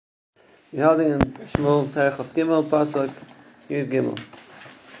We're holding in Shmuel, perek Gimel, pasuk Yud Gimel,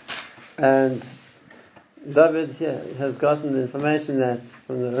 and David here has gotten the information that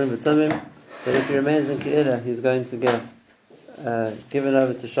from the Rim B'Tumim that if he remains in Ke'ilah, he's going to get given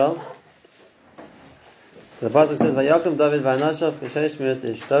over to Shaul. So the pasuk says, "Vayakum David v'anashav k'sheish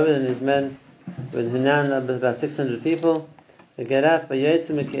mi'asish." David and his men, with Hunan, about 600 people, they get up,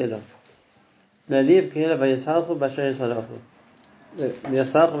 v'yetzu meKe'ilah. They leave Ke'ilah v'yishalchu b'asher yishalachu. The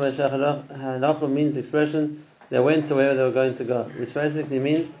Yasach Halachu means the expression they went to where they were going to go, which basically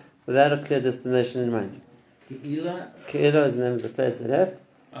means without a clear destination in mind. Ke'ilah is the name of the place they left,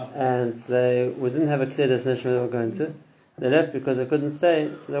 and they didn't have a clear destination where they were going to. They left because they couldn't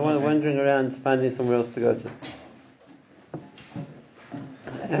stay, so they were wandering around finding somewhere else to go to.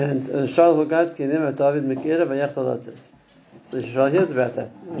 And Shaul Hugad Kinim David Meke'ilah v'yachzal. So Shaul hears about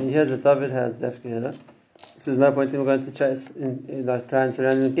that. He hears that David has left Ke'ilah. So there's no point in going to chase, try and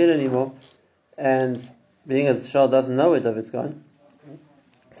surround him again anymore. And being as Shaul doesn't know where David's gone,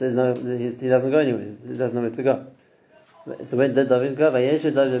 so he doesn't go anywhere. He doesn't know where to go. So where did David go?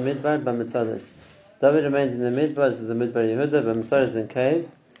 Vayeshe David midbar b'mitzados. David remained in the midbar. This is the midbar Yehuda. B'mitzados in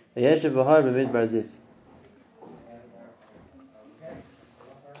caves. Vayeshe b'har b'midbar Zif.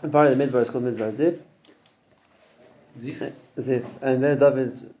 And part of the midbar is called midbar Zif. Zif. And there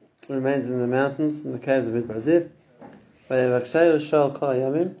David remains in the mountains, in the caves of Midbar Zif.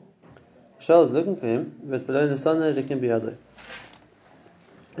 Shaul is looking for him, but below the sun there can be other.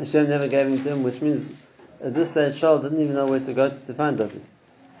 Hashem never gave him to him, which means at this stage Shaul didn't even know where to go to find David.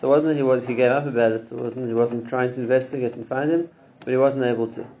 So it wasn't that he gave up about it. He wasn't trying to investigate and find him, but he wasn't able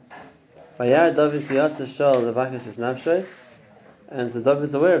to. And so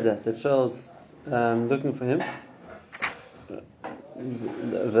David's aware of that Shaul's looking for him.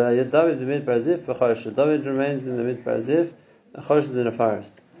 David remains in the Midbar Zif. Choresh is in a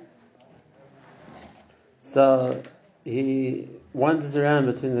forest. So he wanders around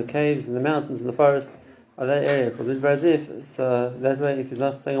between the caves and the mountains and the forests of that area called Midbar Zif. So that way, if he's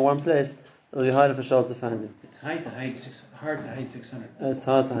not staying in one place, it'll be harder for Shaul to find him. It's hard to hide 600. It's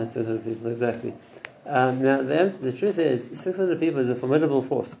hard to hide 600 people, exactly. Now, the truth is, 600 people is a formidable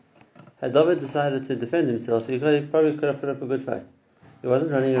force. Had David decided to defend himself, he probably could have put up a good fight. He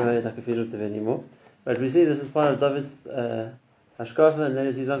wasn't running away like a fugitive anymore. But we see this is part of David's hashkafa, and that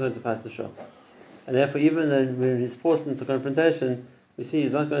is he's not going to fight the Shaul. And therefore, even when he's forced into confrontation, we see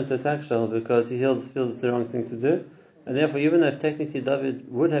he's not going to attack Shaul because he feels it's the wrong thing to do. And therefore, even if technically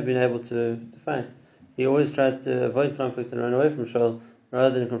David would have been able to fight, he always tries to avoid conflict and run away from Shaul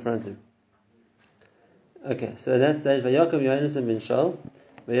rather than confront him. Okay, so at that stage, Vayakum Yonasan bin Shaul,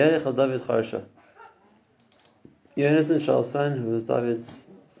 Vayelech David Charsha. Yonasan, Shaul's son, who was David's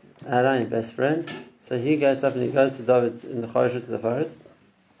ally and best friend, so he gets up and he goes to David in the Charsha, to the forest,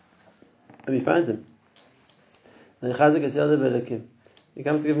 and he finds him. And he comes to give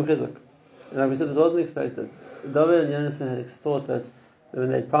him chizuk. And like we said, this wasn't expected. David and Yonasan had thought that when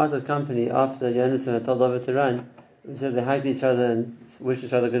they parted company after Yonasan had told David to run, we said they hugged each other and wished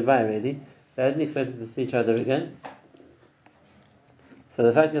each other goodbye, really. They hadn't expected to see each other again. So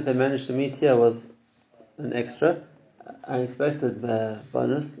the fact that they managed to meet here was an extra, unexpected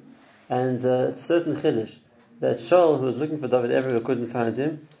bonus, and it's a certain chiddush that Shaul, who was looking for David everywhere, couldn't find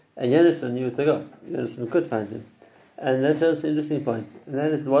him, and Yonasan knew where to go. Yonasan could find him, and that shows an interesting point. And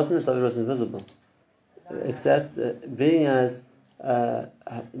that is, it wasn't that David was invisible, except being as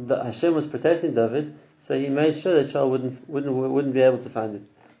Hashem was protecting David, so he made sure that Shaul wouldn't be able to find him.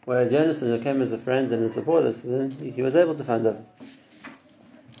 Whereas Yonasan came as a friend and a supporter, so then he was able to find David.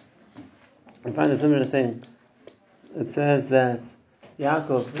 I find a similar thing. It says that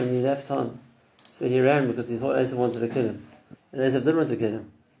Yaakov, when he left home, so he ran because he thought Esau wanted to kill him. And Esau didn't want to kill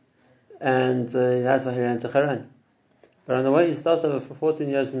him. And that's why he ran to Haran. But on the way he stopped over for 14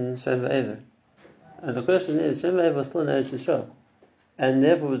 years in Shem V'Ever. And the question is, Shem V'Ever was still in Eretz Yisrael, and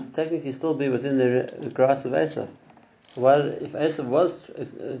therefore would technically still be within the grasp of Esau. So why, if Esau was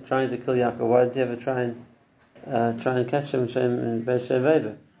trying to kill Yaakov, why did he ever try and catch him in Shem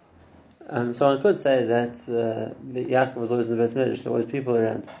V'Ever? So one could say that Yaakov was always in the best medrash, there were always people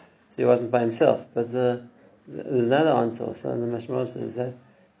around, so he wasn't by himself. But there's another answer also, and the machlokes is that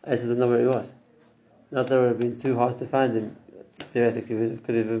Esau didn't know where he was. Not that it would have been too hard to find him, theoretically. We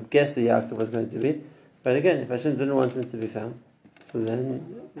could have guessed where Yaakov was going to be. But again, if Hashem didn't want him to be found, so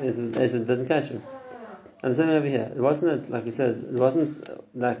then Esau didn't catch him. And the same over here. It wasn't, like we said, it wasn't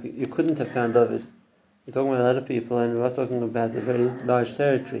like you couldn't have found David. We're talking about a lot of people, and we're not talking about a very large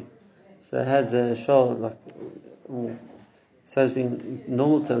territory. So I had Shaul, so as being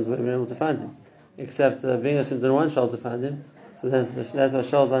normal terms, we were able to find him. Except being Hashem didn't want Shaul to find him, So that's why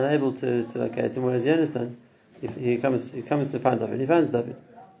Shaul's unable to locate him. Whereas Yonasan, if he comes to find David, he finds David.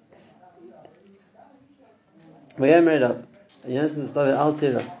 We are made up. And Yonasan says, David, al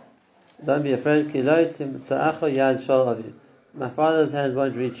tira. Don't be afraid. My father's hand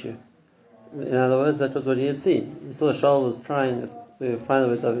won't reach you. In other words, that was what he had seen. He saw Shaul was trying to find out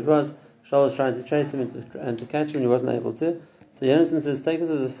where David was. Shaul was trying to chase him and to catch him, and he wasn't able to. So Yonasan says, take this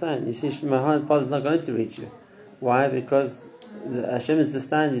as a sign. You see, my father's not going to reach you. Why? Because Hashem is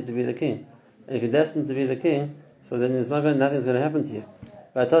destined you to be the king. And if you're destined to be the king, so then nothing's going to happen to you.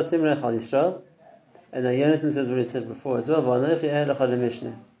 But and now Yonasan says what he said before as well. I'm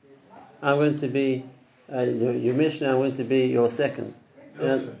going to be your Mishnah, I'm going to be your second.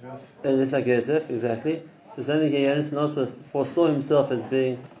 And it's like Yosef, exactly. So something here, Yonasan also foresaw himself as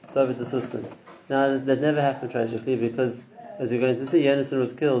being David's assistant. Now, that never happened tragically because, as we're going to see, Yonasan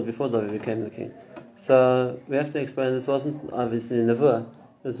was killed before David became the king. So, we have to explain this wasn't obviously a nevuah,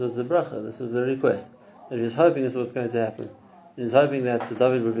 this was a bracha, this was a request. That he was hoping this was going to happen. He was hoping that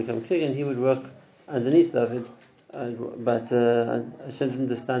David would become king and he would work underneath David, but Hashem didn't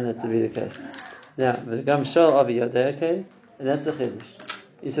understand that to be the case. Now, the Gam Shal Avi Yodea came, and that's a chiddush.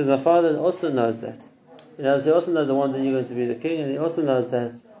 He says, my father also knows that. He also knows the one that you're going to be the king, and he also knows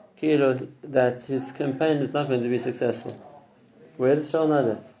that his campaign is not going to be successful. Where did Shaul know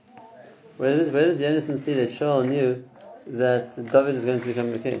that? Where does Yonasan see that Shaul knew that David is going to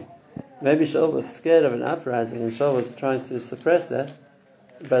become the king? Maybe Shaul was scared of an uprising, and Shaul was trying to suppress that.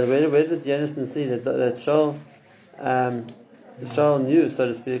 But where did Yonasan see that Shaul knew, so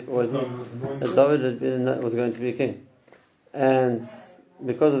to speak, or at least that David was going to be a king? And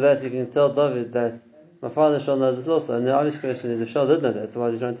because of that, you can tell David that my father Shaul knows this also. And the obvious question is, if Shaul did know that, so why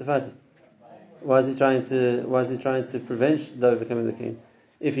is he trying to fight it? Why is he trying to prevent David becoming the king,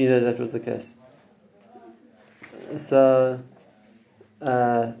 if he knew that was the case? So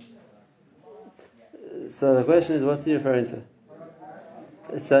the question is, what's he referring to?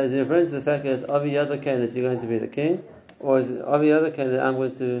 So is he referring to the fact that Avi Yadakain that you're going to be the king, or is it Avi Yadakain that I'm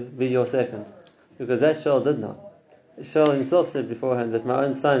going to be your second? Because that Shaul did not. Shaul himself said beforehand that my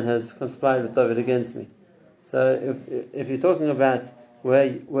own son has conspired with David against me. So if you're talking about where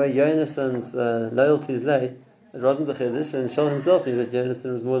Yonasan's loyalties lay, it wasn't a chiddush, and Shaul himself knew that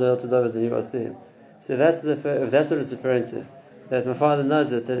Yonasan was more loyal to David than he was to him. So if that's what it's referring to, that my father knows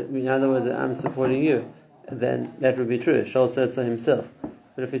that in other words that I'm supporting you, then that would be true. Shaul said so himself.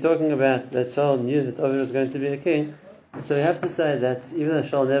 But if you're talking about that Shaul knew that David was going to be a king, so we have to say that even though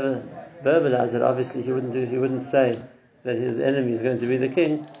Shaul never verbalized it, obviously he wouldn't say that his enemy is going to be the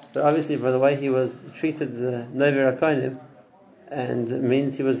king, but obviously by the way he was treated Novi Rakonim, and it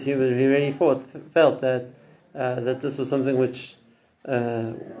means he really felt that this was something which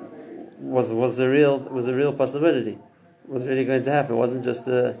was a real possibility, was really going to happen. It wasn't just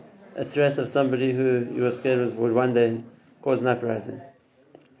a threat of somebody who you were scared would one day cause an uprising.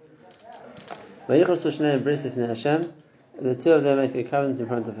 The two of them make a covenant in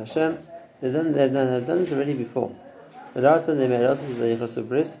front of Hashem. They've done this already before. The last time they made us is the Yichus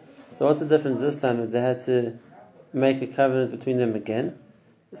Bris. So what's the difference this time that they had to make a covenant between them again?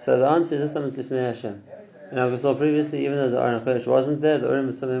 So the answer is this time it's Lifnei Hashem. And like we saw previously, even though the Aron HaKodesh wasn't there, the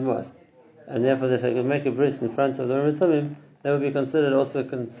Urim Tumim was. And therefore if they could make a bris in front of the Urim Tumim, they would be considered also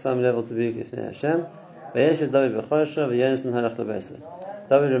on some level to be Lifnei Hashem.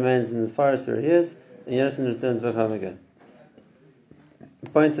 David remains in the forest where he is, and Yonasan returns back home again. The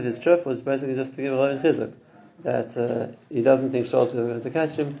point of his trip was basically just to give a lot of chizuk, that he doesn't think Shaul is going to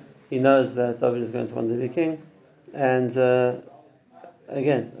catch him. He knows that David is going to want to be king, and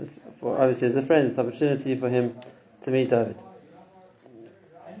again, obviously as a friend, it's an opportunity for him to meet David.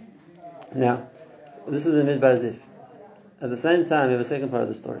 Now, this was in Midbar Zif. At the same time, we have a second part of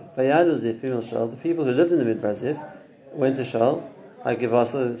the story. Vayadu Zif, Shaul, the people who lived in the Midbar Zif, went to Shaul, like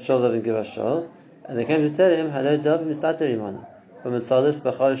Shaul lived in Givas Shaul, and they came to tell him, Hello, David Mistaterimana, from Mitzalis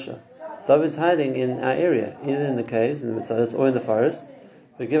Bacharisha. David's hiding in our area, either in the caves, in the Mitzalis, or in the forests.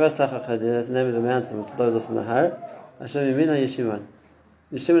 But give us Sachachadir, that's the name of the mountain, which David was in the Har. Hashem Yemina Yeshiman.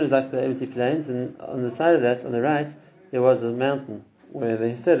 Yeshiman is like the empty plains, and on the side of that, on the right, there was a mountain, where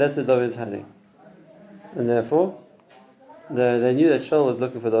they said that's where David is hiding. And therefore, they knew that Shaul was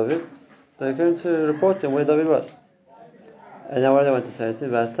looking for David, so they came to report to him where David was. And now what do they want to say to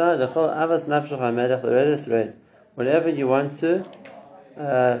him? Whenever you want to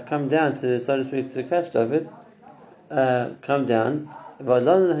come down to, so to speak, to catch David, come down, and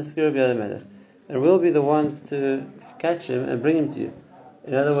we'll be the ones to catch him and bring him to you.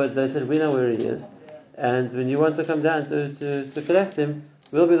 In other words, they said, we know where he is, and when you want to come down to collect him,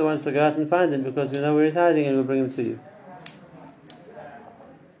 we'll be the ones to go out and find him, because we know where he's hiding and we'll bring him to you.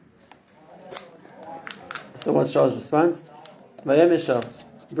 So what's Shaul's response? Vayem Shaul,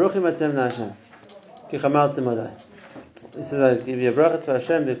 Bruchim atem Hashem, ki chamaltem alai. He says, I give you a bracha to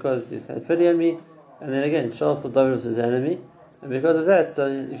Hashem because you had pity on me. And then again, Shaul thought David was his enemy. And because of that, so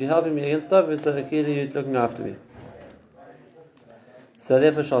if you're helping me against David, so clearly you're looking after me. So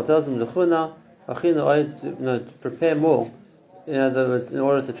therefore Shaul tells him, L'chuna, to prepare more. In other words, in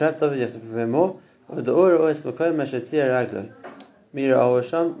order to trap David, you have to prepare more. And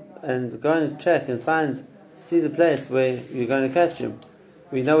go and check and see the place where you're going to catch him.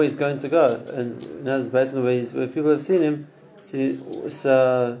 We know he's going to go, and based on where people have seen him.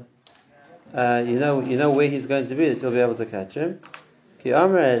 So you know where he's going to be, that you'll be able to catch him. Ki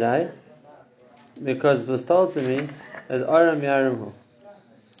amar elai, because it was told to me that aram yarimhu.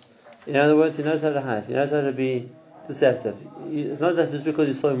 In other words, he knows how to hide. He knows how to be deceptive. It's not that just because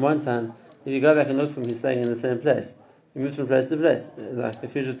you saw him one time, if you go back and look for him, he's staying in the same place. He moves from place to place, like a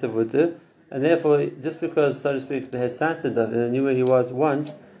fugitive would do. And therefore, just because, so to speak, they had sighted David and knew where he was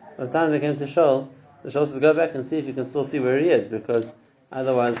once, by the time they came to Shaul, the Shaul says, go back and see if you can still see where he is, because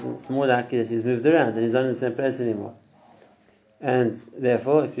otherwise it's more likely that he's moved around and he's not in the same place anymore. And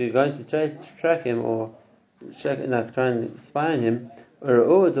therefore, if you're going to track him or try and spy on him, try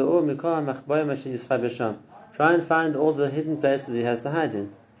and find all the hidden places he has to hide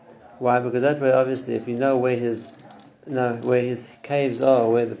in. Why? Because that way, obviously, if you know where his caves are,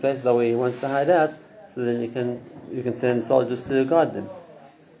 where the places are where he wants to hide out, so then you can send soldiers to guard them.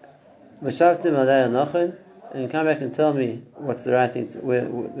 And come back and tell me what's the right thing,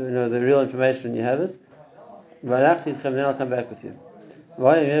 the real information when you have it. Then I'll come back with you.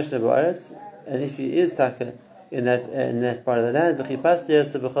 And if he is taka in that part of the land,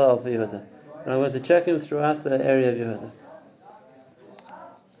 and I'm going to check him throughout the area of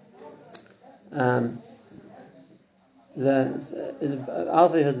Yehuda. The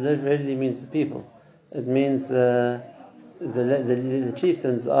Alpha Yehuda really means the people. It means the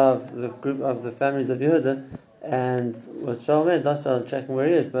chieftains of the group of the families of Yehuda. And what Shaul meant, not Shaul checking where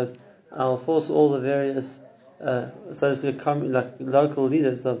he is, but I'll force all the various, so to speak, like local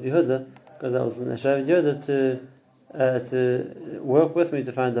leaders of Yehuda, because I was in the Shevet Yehuda, to work with me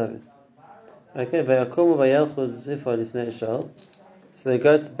to find David. Okay, so they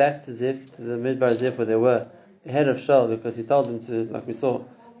go back to Ziph, to the Midbar Ziph, where they were ahead of Shaul, because he told them to, like we saw,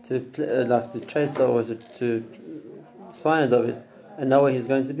 to chase David, or to spy on David and know where he's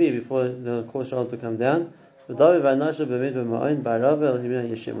going to be before the call Shaul to come down. Exactly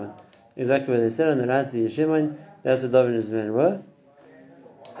where they said on the right of Yeshimon, that's where David and his men were.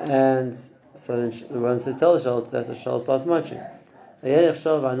 And so then once they tell Shaul, that's when Shaul starts marching.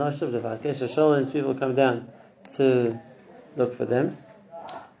 Shaul and his people come down to look for them.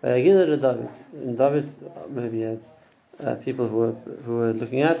 And David maybe had people who were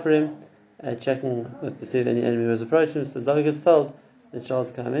looking out for him, checking to see if any enemy was approaching. So David gets told that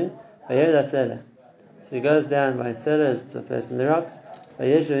Shaul's coming. So he goes down by Selah to a place in the rocks. And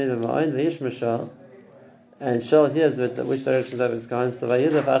Shaul hears which direction David is going. So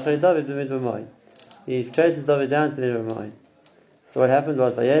he chases David down to Midbar. So what happened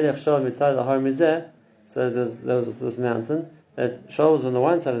was, so there was this mountain, that Shaul was on the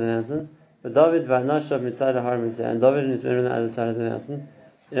one side of the mountain, but David and David and his men were on the other side of the mountain.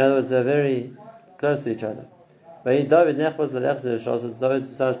 In other words, they're very close to each other. So David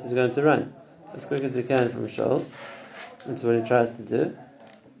decides he's going to run as quick as he can from Shaul, which is what he tries to do.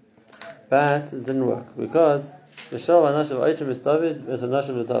 But it didn't work, because the Shaul Anashav Oitim is David, is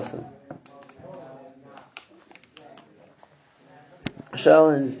Anashav Adavsim.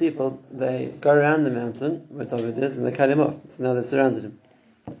 Shaul and his people, they go around the mountain where David is, and they cut him off. So now they've surrounded him.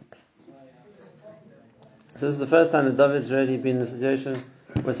 So this is the first time that David's really been in a situation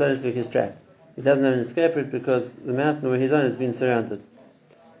where, so to speak, he's trapped. He doesn't have an escape route because the mountain where he's on has been surrounded.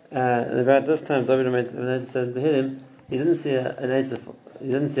 And about this time, David, when they decided to hit him, he didn't see he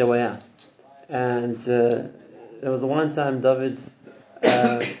didn't see a way out. And there was one time David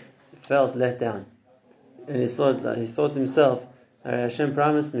felt let down, and he thought to himself, Hashem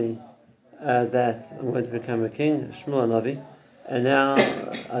promised me that I'm going to become a king, Shmuel Navi, and now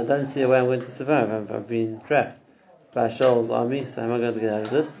I don't see a way I'm going to survive. I've been trapped by Shaul's army, so how am I going to get out of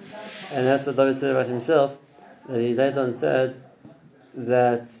this? And that's what David said about himself, that he later on said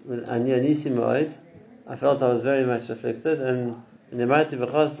that when I felt I was very much afflicted, and I said the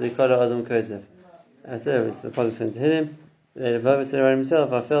prophet going to hit him. The prophet said about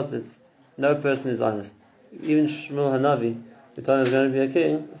himself, I felt that no person is honest. Even Shmuel Hanavi, who told me I was going to be a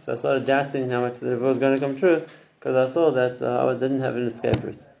king, so I started doubting how much the river was going to come true, because I saw that I didn't have an escape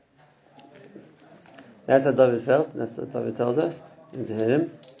route. That's how David felt. That's what David tells us. And to hit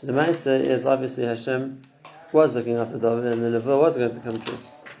him, the Maisa is obviously Hashem was looking after David, and the Nevuah was going to come true,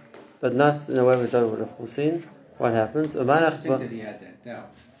 but not in a way which David would have foreseen. What happens? I think that he had that doubt.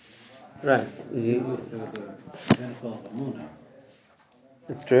 Right. He was the pinnacle of Amunah.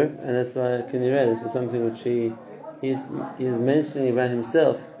 It's true, and that's why can you read this is something which he's mentioning about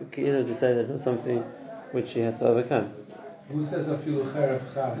himself, to say that it was something which he had to overcome. Who says afilu cherev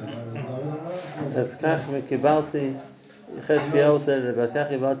chada? That's kach mekibalti. Cheskel said about kach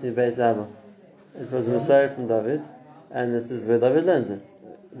mekibalti beis Abba. It was a Messiah from David, and this is where David learns it.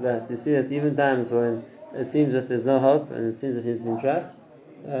 That you see that even times when it seems that there's no hope and it seems that he's been trapped,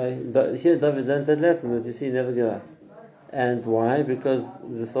 here David learned that lesson that you see never give up. And why? Because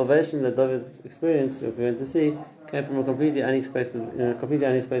the salvation that David experienced, we're going to see, came from in a completely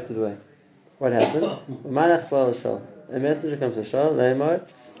unexpected way. What happened? A messenger comes to Shaul, Leimar,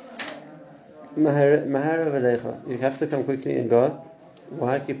 you have to come quickly and go.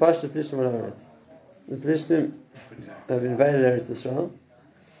 Why? The Plishtim have invaded Eretz Yisrael,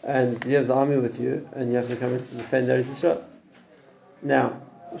 and you have the army with you, and you have to come and defend Eretz Yisrael. Now,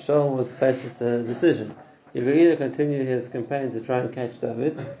 Shaul was faced with a decision. He could either continue his campaign to try and catch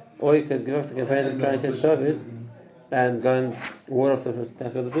David, or he could give up the campaign to try and catch David and go and ward off the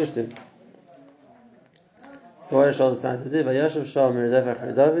attack of the Plishtim. So what did Shaul decide to do? Vayashav Shaul miradef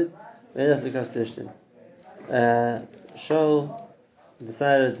achar David, ve'elach likas Plishtim. Shaul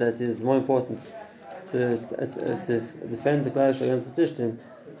decided that it is more important to defend the Klal against the Plishtim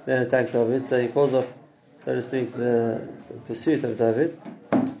than attack David. So he calls off, so to speak, the pursuit of David.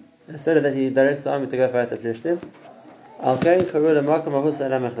 Instead of that, he directs the army to go fight the Plishtim.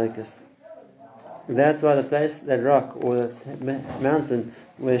 That's why the place, that rock or that mountain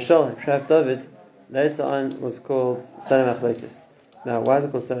where Shaul trapped David, later on was called machlokes. Now, why is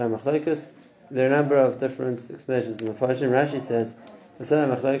it called machlokes? There are a number of different explanations in the Farshim. Rashi says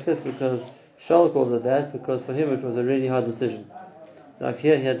machlokes because Shaul called it that because for him it was a really hard decision. Like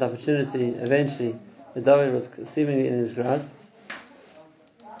here, he had the opportunity eventually. The David was seemingly in his grasp.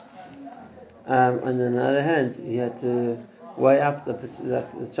 And on the other hand, he had to weigh up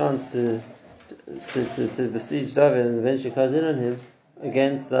the chance to besiege David and eventually close in on him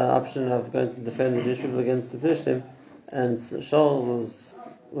against the option of going to defend the Jewish people against the Plishtim. And Shaul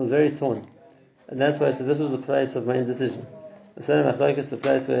was very torn, and that's why I said this was the place of my indecision. The machlokes, the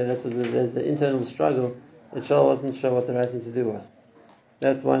place where that was the internal struggle that Shaul wasn't sure what the right thing to do was.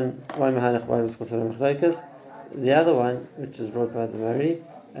 That's why it was called machlokes. The other one, which is brought by the Mari,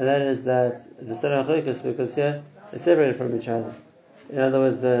 and that is that the machlokes because here they're separated from each other. In other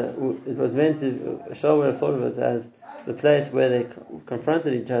words, it was meant to, Shaul would have thought of it as the place where they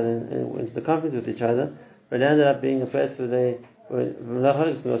confronted each other and went into conflict with each other, but it ended up being a place where they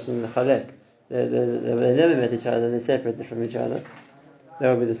never met each other and they separated from each other.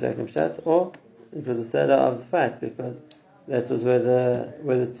 That would be the second pshat. Or it was a seder of the fight because that was where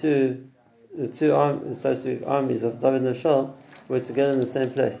the two so to speak, armies of David and Shaul were together in the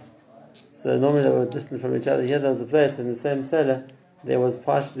same place. So normally they were distant from each other. Here there was a place in the same cellar. There was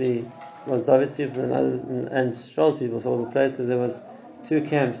David's people and Shaul's people. So it was a place where there was two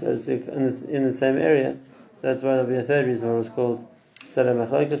camps, so to speak, in the same area. So that's why there will be a third reason why it was called Seder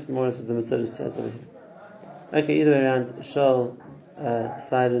Machlokes, more as the Mitzvah says over here. Okay, either way around, Shaul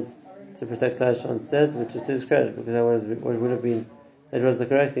decided to protect Klal instead, which is to his credit, because that was what it would have been. It was the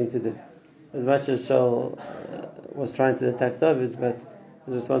correct thing to do. As much as Shaul was trying to attack David, but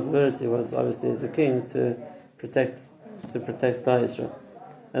his responsibility was obviously as a king to protect Klal Yisrael.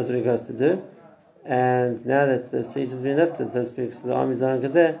 That's what he goes to do. And now that the siege has been lifted, so to speak, so the army is no longer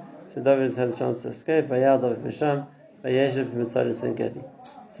there, so David has had a chance to escape. Vayal David Misham, Vayeshev Mitzvah and Gedi.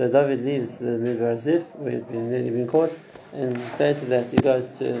 So David leaves the Midbar Zif, where he'd nearly been caught, and in place of that he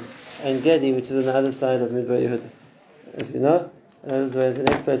goes to En Gedi, which is on the other side of Midbar Yehuda. As we know, that was the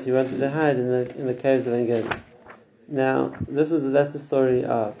next place he wanted to hide in the caves of En Gedi. Now, that's the story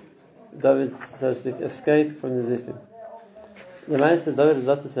of David's, so to speak, escape from the Zifim. The Meister David has a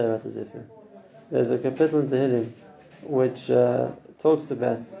lot to say about the Zifim. There's a kapitel in Tehillim which talks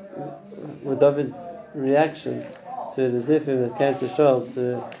about David's reaction to the Zifim that came to Shaul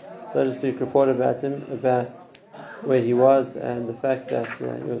to, so to speak, report about him, about where he was and the fact that he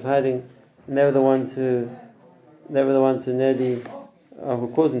was hiding. And they were the ones who nearly who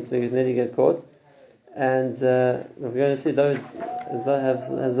caused him to nearly get caught. And we're going to see David has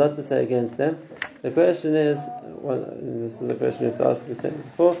a lot to say against them. The question is, this is a question we have to ask the same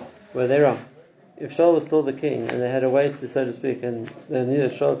before, were they wrong? If Shaul was still the king and they had a way to, so to speak, and they knew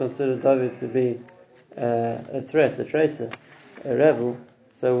that Shaul considered David to be a threat, a traitor, a rebel,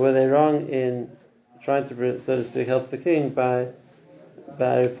 so were they wrong in trying to, so to speak, help the king by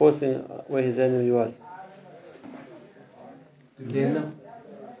reporting where his enemy was? Did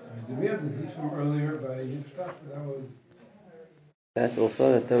we have the Zifim earlier by Yiftach? That was. That's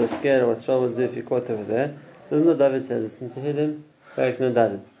also that they were scared of what Shaul would do if he caught over there. So this is what David says. It's to hit him, perek no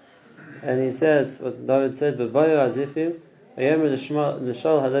David. And he says what David said, but Bayo Azifim, Ayom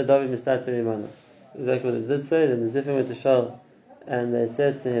L'Shal Hadei David Mistater Imanu. Exactly what it did say. Then the Zifim went to Shaul, and they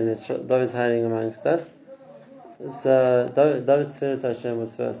said to him that David's hiding amongst us. So David's tefillah to Hashem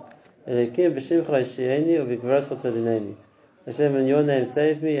was first. Hashem, in your name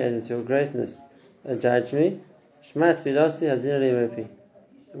save me, and with your greatness judge me. Shema tefilasi hazina li.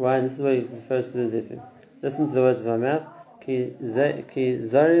 Why? And this is where he refers to the Zifim. Listen to the words of my mouth. Ki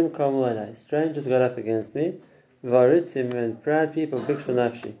zarim kamu alai. Strangers got up against me. V'aritzim, and proud people bikshu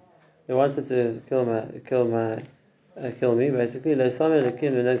nafshi. They wanted to kill me, basically. Lo sameh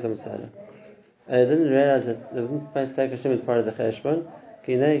lekim v'negdam sada. I didn't realize that they didn't take Hashem as part of the cheshbon.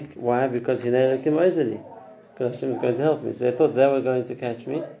 Why? Because hinei lekim oizeli. Because Hashem is going to help me. So they thought they were going to catch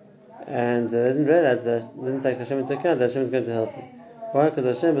me, and they didn't realize that they didn't take Hashem into account that Hashem is going to help me. Why?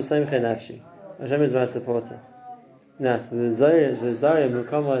 Because Hashem is sameh nafshi. Hashem is my supporter. Now, so the Zarim who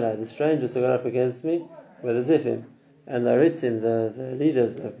come on, the strangers who got up against me were the Zifim, and the Aritzim, the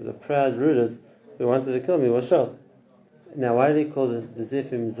leaders, the proud rulers who wanted to kill me, were Shaul. Now, why did he call the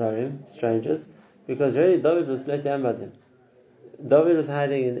Zifim Zarim, strangers? Because really David was let down by them. David was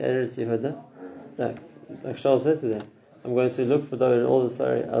hiding in Eretz Yehuda, like Shaul said to them, I'm going to look for David in all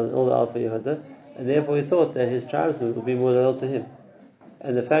the Alpha Yehuda, and therefore he thought that his tribesmen would be more loyal to him.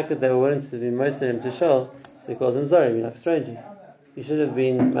 And the fact that they were willing to be most of him to Shaul, so he calls them Zarim, you're like strangers. You should have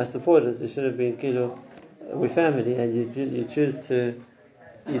been my supporters, you should have been Kilo, we're family, and you choose to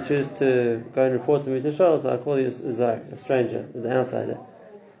go and report to me to Shaul, so I call you a Zar, a stranger, an outsider.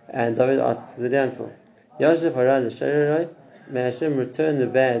 And David asks for the downfall. Yashav Haran L'Sheriroi, may Hashem return the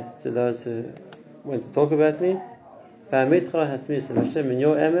bad to those who want to talk about me. Pa'amitcha hatzmisim, Hashem in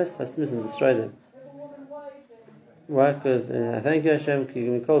your emes hatzmisim, destroy them. Why? Because I thank you, Hashem,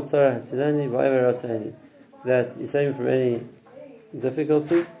 that you save me from any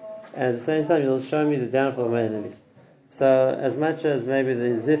difficulty, and at the same time you'll show me the downfall of my enemies. So as much as maybe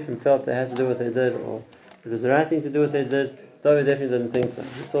the Zifim felt they had to do what they did, or it was the right thing to do what they did, David definitely didn't think so.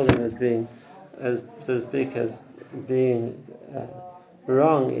 He saw them as being, so to speak, as being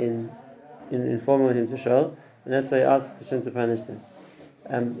wrong in informing him to Shaul, and that's why he asks Hashem to punish them.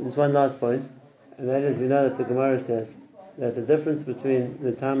 There's one last point, and that is, we know that the Gemara says that the difference between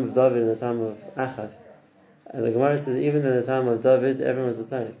the time of David and the time of Achav, and the Gemara says even in the time of David, everyone was a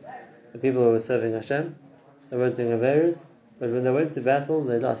tzaddik. The people who were serving Hashem, they weren't doing Averis, but when they went to battle,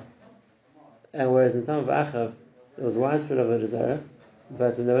 they lost. And whereas in the time of Achav, there was widespread Avodah Zarah,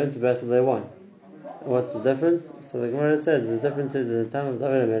 but when they went to battle, they won. And what's the difference? So the Gemara says the difference is in the time of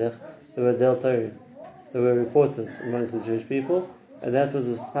David HaMelech, there were Del Torah, there were reporters amongst the Jewish people, and that was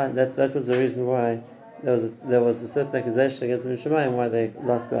the reason why there was a certain accusation against them in Shemayim why they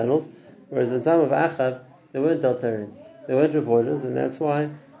lost battles. Whereas in the time of Achav, they weren't Del Torah, they weren't reporters, and that's why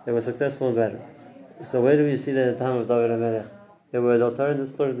they were successful in battle. So where do we see that in the time of David HaMelech? There were Del Torah in the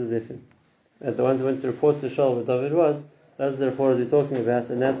story of the Zifim. And the ones who went to report to Shaul where David was, those are the reporters we're talking about,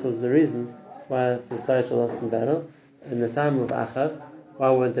 and that was the reason why Shaul lost in battle. In the time of Achav,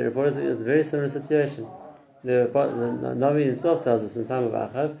 why weren't the reporters? It was a very similar situation. The Navi himself tells us in the time of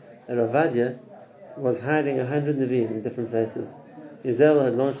Achav that Ovadia was hiding 100 Nevi'im in different places. Izel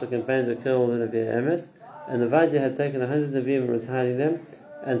had launched a campaign to kill all the Nevi'im Emes, and Ovadia had taken 100 Nevi'im and was hiding them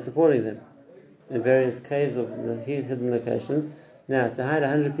and supporting them in various caves of hidden locations. Now, to hide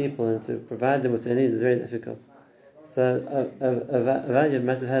 100 people and to provide them with their needs is very difficult. So, Ovadia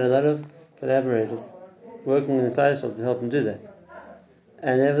must have had a lot of collaborators working in the Taishal to help him do that.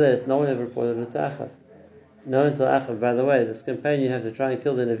 And nevertheless, no one ever reported it to Achav. No one until Achav, by the way, this campaign you have to try and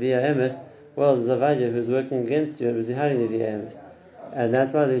kill the Nevi'ah Emes, well, there's Ovadia who's working against you and was hiding the Nevi'ah Emes. And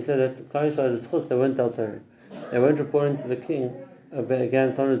that's why they said that Klal Yisrael is chus, they weren't Del Torah. They weren't reporting to the king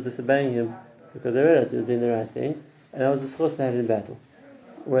against someone who was disobeying him because they realized he was doing the right thing. And that was the schus they had in battle.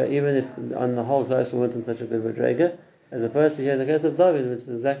 Where even if on the whole Klal Yisrael weren't in such a good madrega, as opposed to here in the case of David, which is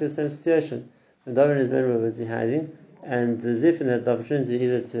exactly the same situation. When David and his men were busy hiding, and the Zifin had the opportunity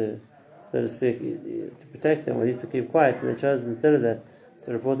either to, so to speak, to protect them, or at least to keep quiet, and they chose instead of that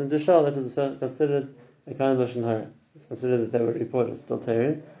to report them to Shaul. That was considered a kind of Lashon Hara. It was considered that they were reporters,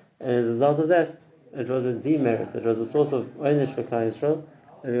 Deltarian, and as a result of that, it was a demerit, it was a source of oynish for Klal Yisrael,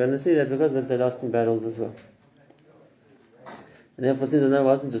 and we're going to see that because they lost in battles as well. And therefore, since it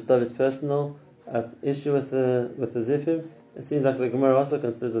wasn't just David's personal issue with the Zifim, it seems like the Gemara also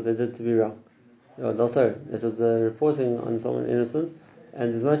considers what they did to be wrong. It was reporting on someone innocent,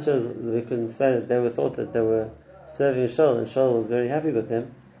 and as much as we can say that they were thought that they were serving Shaul, and Shaul was very happy with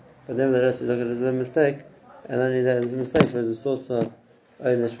him. But nevertheless, we look at it as a mistake, and only that as a mistake was a source of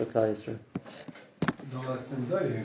Oynish for Klal Yisrael. No less than dying.